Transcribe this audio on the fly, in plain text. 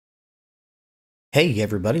Hey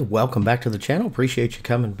everybody, welcome back to the channel. Appreciate you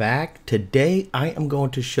coming back. Today I am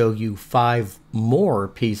going to show you 5 more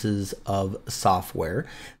pieces of software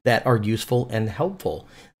that are useful and helpful.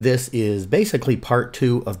 This is basically part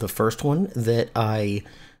 2 of the first one that I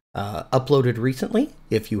uploaded recently.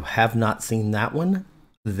 If you have not seen that one,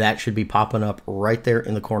 that should be popping up right there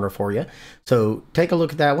in the corner for you. So take a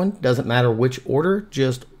look at that one. Doesn't matter which order,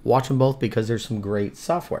 just watch them both because there's some great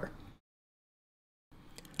software.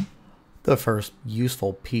 The first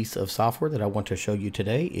useful piece of software that I want to show you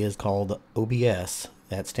today is called OBS.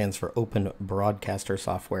 That stands for Open Broadcaster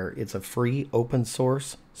Software. It's a free open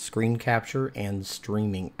source screen capture and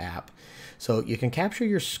streaming app. So you can capture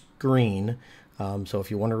your screen. So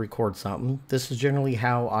if you want to record something, this is generally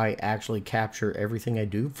how I actually capture everything I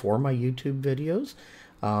do for my YouTube videos.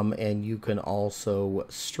 And you can also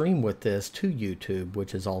stream with this to YouTube,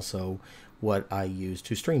 which is also what I use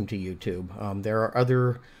to stream to YouTube. There are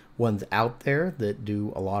other ones out there that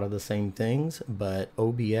do a lot of the same things, but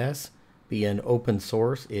OBS being open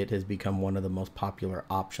source, it has become one of the most popular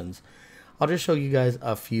options. I'll just show you guys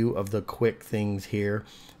a few of the quick things here.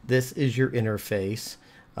 This is your interface.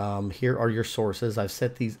 Here are your sources. I've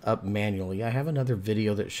set these up manually. I have another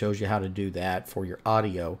video that shows you how to do that for your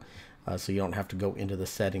audio, so you don't have to go into the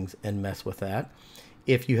settings and mess with that.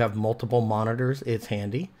 If you have multiple monitors, it's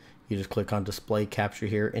handy. You just click on display capture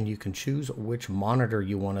here and you can choose which monitor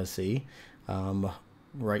you want to see.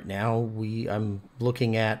 Right now I'm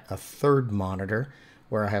looking at a third monitor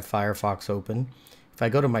where I have Firefox open. If I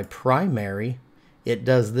go to my primary, it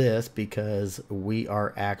does this because we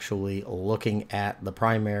are actually looking at the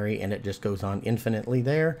primary and it just goes on infinitely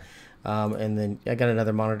there. And then I got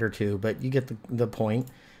another monitor too, but you get the point.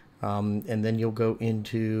 And then you'll go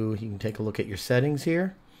into, you can take a look at your settings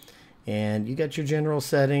here. And you got your general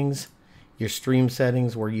settings, your stream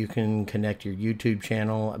settings where you can connect your YouTube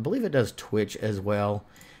channel. I believe it does Twitch as well.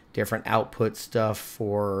 Different output stuff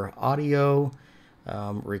for audio,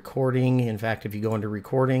 recording. In fact, if you go into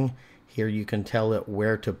recording, here you can tell it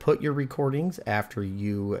where to put your recordings after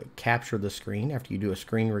you capture the screen. After you do a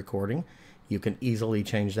screen recording, you can easily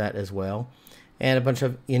change that as well. And a bunch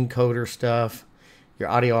of encoder stuff. Your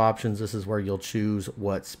audio options, this is where you'll choose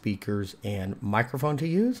what speakers and microphone to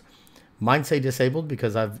use. Mine say disabled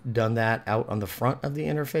because I've done that out on the front of the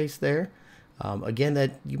interface there. Again,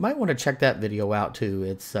 that you might want to check that video out too.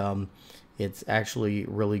 It's actually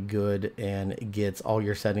really good and gets all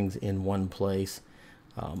your settings in one place.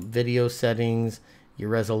 Video settings, your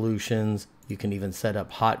resolutions, you can even set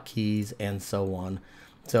up hotkeys and so on.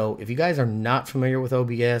 So if you guys are not familiar with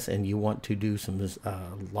OBS and you want to do some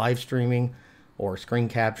live streaming or screen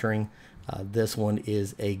capturing, this one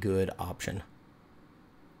is a good option.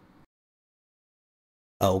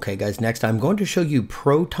 Okay guys, next I'm going to show you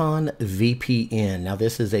Proton VPN. Now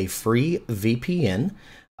this is a free VPN.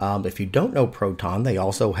 If you don't know Proton, they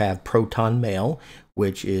also have Proton Mail,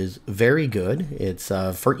 which is very good. It's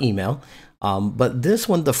for email. But this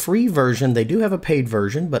one, the free version, they do have a paid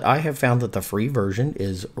version, but I have found that the free version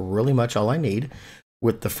is really much all I need.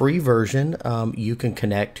 With the free version, you can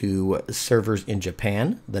connect to servers in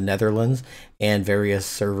Japan, the Netherlands, and various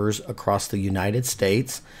servers across the United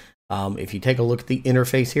States. If you take a look at the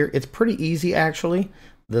interface here, it's pretty easy actually.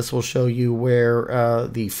 This will show you where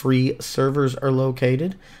the free servers are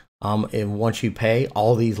located. And once you pay,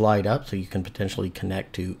 all these light up so you can potentially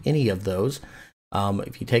connect to any of those.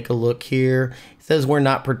 If you take a look here, it says we're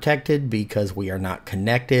not protected because we are not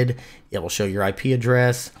connected. It will show your IP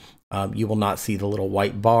address. You will not see the little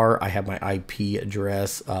white bar. I have my IP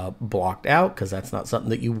address blocked out because that's not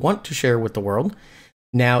something that you want to share with the world.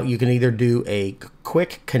 Now you can either do a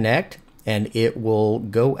quick connect and it will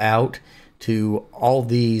go out to all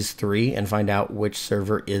these 3 and find out which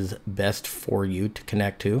server is best for you to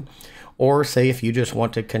connect to. Or say if you just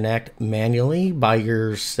want to connect manually by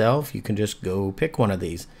yourself, you can just go pick one of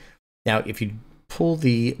these. Now if you pull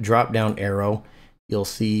the drop down arrow, you'll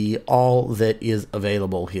see all that is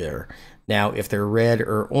available here. Now if they're red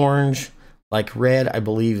or orange, like red I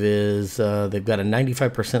believe is they've got a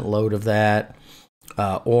 95% load of that.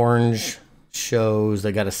 Orange shows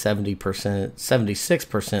they got a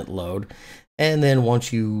 76% load. And then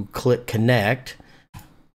once you click connect,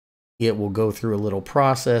 it will go through a little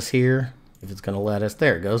process here. If it's going to let us,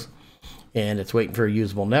 there it goes. And it's waiting for a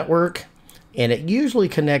usable network. And it usually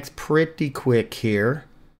connects pretty quick here.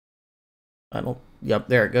 Yep,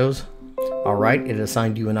 there it goes. All right, it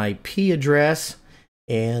assigned you an IP address.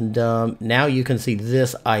 And now you can see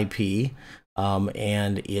this IP.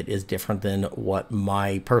 And it is different than what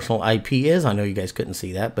my personal IP is. I know you guys couldn't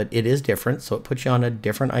see that, but it is different. So it puts you on a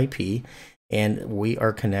different IP. And we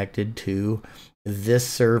are connected to this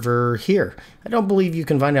server here. I don't believe you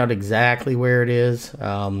can find out exactly where it is.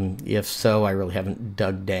 If so, I really haven't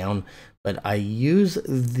dug down, but I use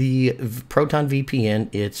the Proton VPN.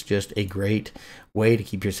 It's just a great way to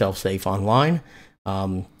keep yourself safe online.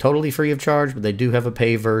 Totally free of charge, but they do have a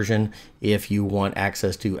pay version if you want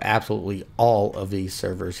access to absolutely all of these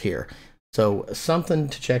servers here. So something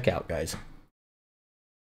to check out, guys.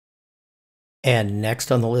 And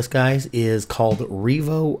next on the list, guys, is called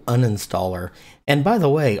Revo Uninstaller. And by the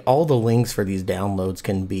way, all the links for these downloads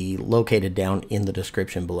can be located down in the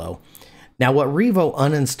description below. Now, what Revo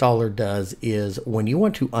Uninstaller does is when you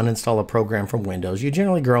want to uninstall a program from Windows, you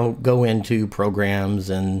generally go into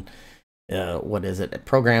programs and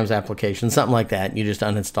programs, applications, something like that. And you just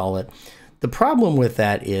uninstall it. The problem with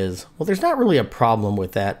that is, well, there's not really a problem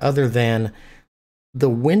with that other than the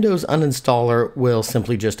Windows uninstaller will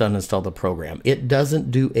simply just uninstall the program. It doesn't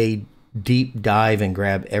do a deep dive and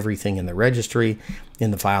grab everything in the registry,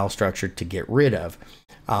 in the file structure to get rid of.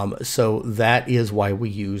 So that is why we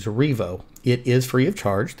use Revo. It is free of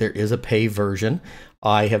charge. There is a paid version.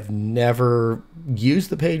 I have never used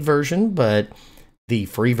the paid version, but the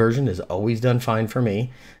free version is always done fine for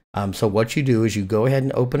me. So what you do is you go ahead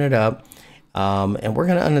and open it up, and we're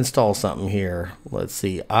going to uninstall something here. Let's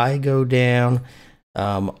see. I go down.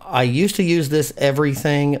 I used to use this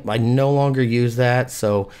everything. I no longer use that,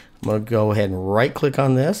 so I'm going to go ahead and right click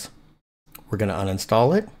on this. We're going to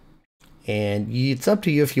uninstall it, and it's up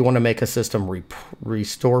to you if you want to make a system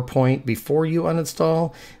restore point before you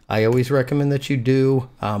uninstall. I always recommend that you do,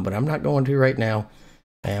 but I'm not going to right now,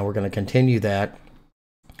 and we're going to continue that.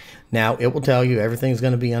 Now it will tell you everything's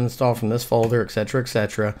going to be uninstalled from this folder, etc.,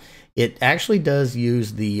 etc. It actually does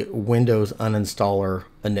use the Windows uninstaller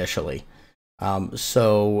initially.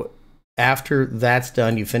 So after that's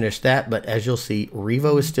done, you finish that, but as you'll see,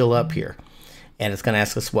 Revo is still up here and it's going to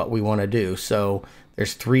ask us what we want to do. So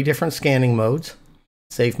there's 3 different scanning modes: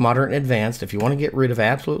 safe, moderate, and advanced. If you want to get rid of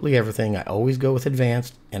absolutely everything, I always go with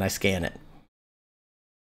advanced and I scan it.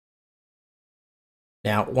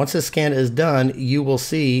 Now, once the scan is done, you will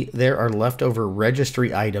see there are leftover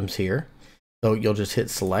registry items here. So you'll just hit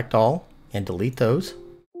select all and delete those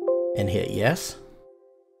and hit yes.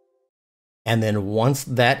 And then once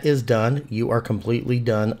that is done, you are completely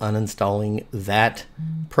done uninstalling that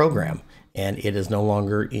program, and it is no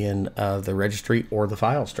longer in the registry or the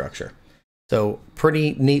file structure. So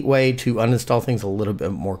pretty neat way to uninstall things a little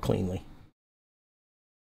bit more cleanly.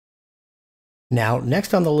 Now,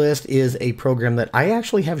 next on the list is a program that I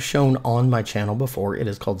actually have shown on my channel before. It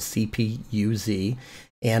is called CPU-Z.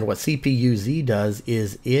 And what CPU-Z does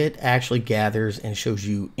is it actually gathers and shows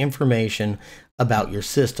you information about your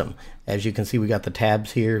system. As you can see, we got the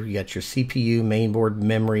tabs here. You got your CPU, mainboard,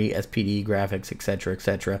 memory, SPD, graphics, etc.,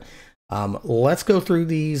 etc. Let's go through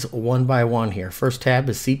these one by one here. First tab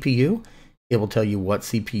is CPU. It will tell you what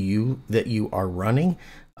CPU that you are running,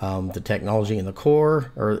 the technology in the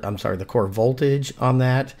core, or I'm sorry, the core voltage on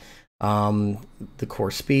that, the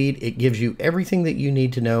core speed. It gives you everything that you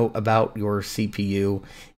need to know about your CPU,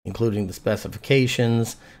 including the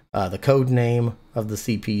specifications, the code name of the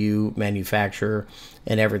CPU manufacturer,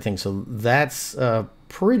 and everything. So that's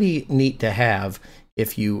pretty neat to have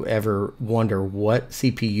if you ever wonder what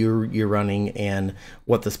CPU you're running and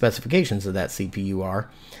what the specifications of that CPU are.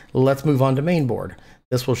 Let's move on to mainboard.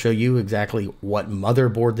 This will show you exactly what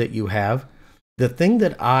motherboard that you have. The thing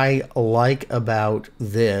that I like about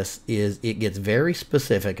this is it gets very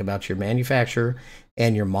specific about your manufacturer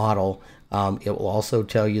and your model. It will also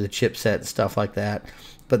tell you the chipset and stuff like that.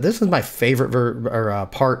 But this is my favorite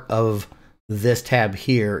part of this tab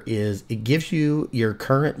here is it gives you your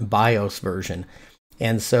current BIOS version.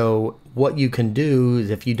 And so what you can do is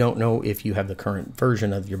if you don't know if you have the current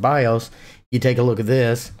version of your BIOS, you take a look at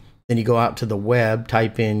this, then you go out to the web,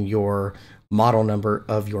 type in your model number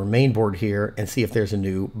of your mainboard here and see if there's a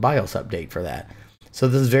new BIOS update for that. So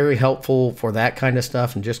this is very helpful for that kind of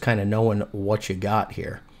stuff and just kind of knowing what you got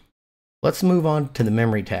here. Let's move on to the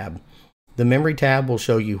memory tab. The memory tab will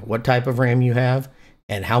show you what type of RAM you have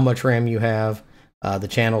and how much RAM you have, the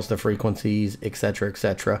channels, the frequencies, etc.,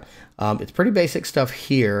 etc. It's pretty basic stuff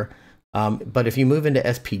here, but if you move into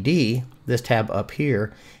SPD, this tab up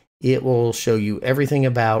here, it will show you everything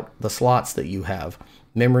about the slots that you have.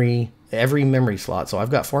 Memory, every memory slot. So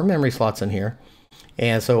I've got 4 memory slots in here.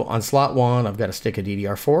 And so on slot 1, I've got a stick of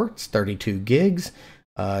DDR4. It's 32 gigs.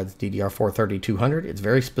 It's DDR4 3200. It's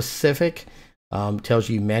very specific. Tells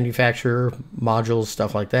you manufacturer, modules,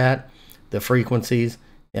 stuff like that. The frequencies.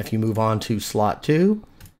 If you move on to slot 2,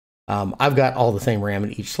 I've got all the same RAM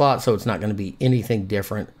in each slot, so it's not going to be anything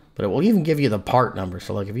different. But it will even give you the part number.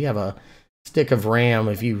 So like if you have a stick of RAM,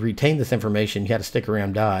 if you retain this information, you had a stick of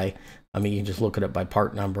RAM die. I mean, you can just look it up by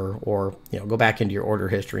part number, or go back into your order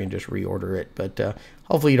history and just reorder it. But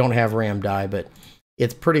hopefully you don't have RAM die. But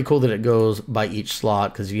it's pretty cool that it goes by each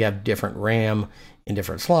slot, because if you have different RAM in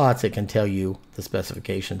different slots, it can tell you the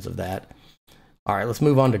specifications of that. All right, let's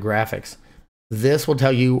move on to graphics. This will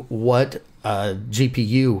tell you what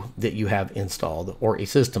GPU that you have installed, or a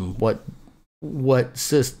system, what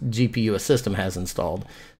GPU a system has installed.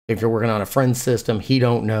 If you're working on a friend's system, he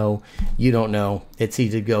don't know, you don't know, it's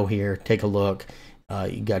easy to go here, take a look.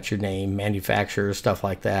 You got your name, manufacturer, stuff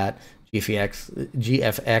like that,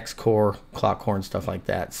 GFX core, clock core, and stuff like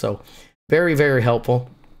that. So very, very helpful.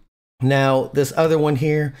 Now, this other one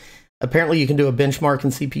here, apparently you can do a benchmark in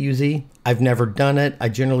CPU-Z. I've never done it. I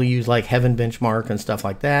generally use like Heaven benchmark and stuff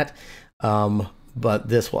like that. But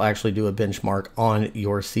this will actually do a benchmark on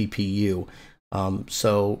your CPU.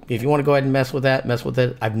 So if you want to go ahead and mess with that, mess with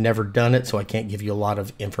it. I've never done it, so I can't give you a lot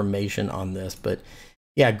of information on this. But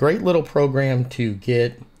yeah, great little program to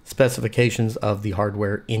get specifications of the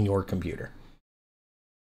hardware in your computer.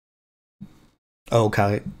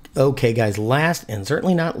 Okay, guys, last and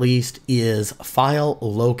certainly not least is File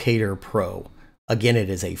Locator Pro. Again, it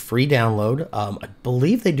is a free download. I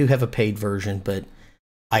believe they do have a paid version, but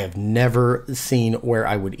I have never seen where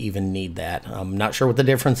I would even need that. I'm not sure what the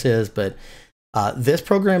difference is, but this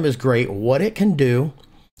program is great. What it can do,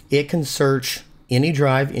 it can search any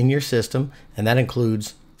drive in your system, and that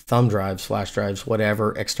includes thumb drives, flash drives,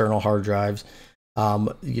 whatever, external hard drives.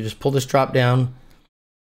 You just pull this drop down,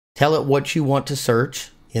 tell it what you want to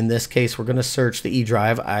search. In this case, we're going to search the E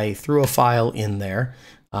drive. I threw a file in there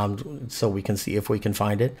so we can see if we can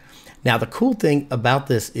find it. Now, the cool thing about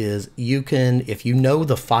this is you can, if you know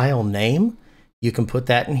the file name, you can put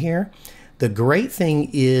that in here. The great thing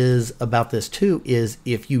is about this too is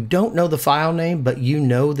if you don't know the file name, but you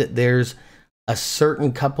know that there's a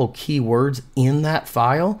certain couple keywords in that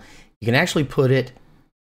file, you can actually put it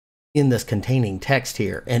in this containing text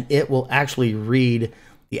here, and it will actually read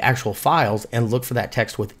the actual files and look for that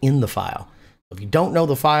text within the file. If you don't know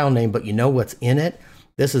the file name, but you know what's in it,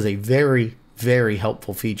 this is a very, very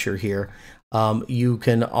helpful feature here. You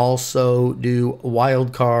can also do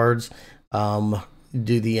wildcards,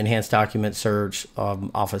 do the enhanced document search,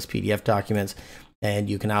 Office PDF documents, and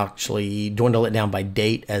you can actually dwindle it down by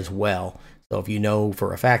date as well. So if you know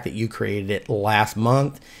for a fact that you created it last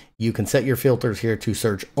month, you can set your filters here to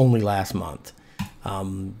search only last month.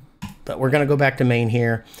 But we're going to go back to main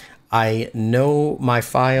here. I know my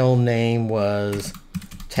file name was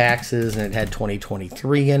taxes and it had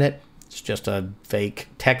 2023 in it. It's just a fake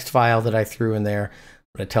text file that I threw in there.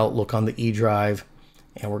 I'm going to tell it look on the E drive,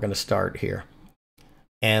 and we're going to start here.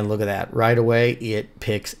 And look at that, right away it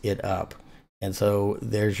picks it up. And so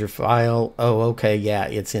there's your file. Oh, okay, yeah,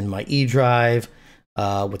 it's in my E drive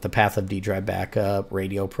with the path of D drive backup,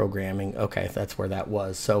 radio programming. Okay, that's where that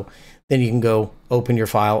was. So then you can go open your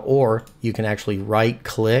file, or you can actually right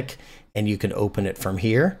click and you can open it from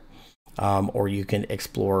here. Or you can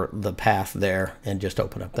explore the path there and just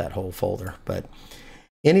open up that whole folder. But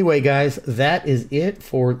anyway, guys, that is it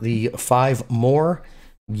for the 5 more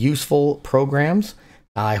useful programs.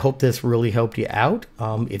 I hope this really helped you out.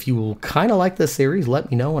 If you kind of like this series,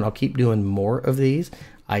 let me know, and I'll keep doing more of these.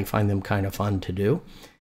 I find them kind of fun to do.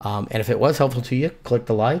 And if it was helpful to you, click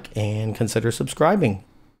the like and consider subscribing.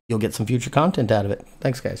 You'll get some future content out of it.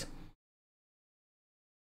 Thanks, guys.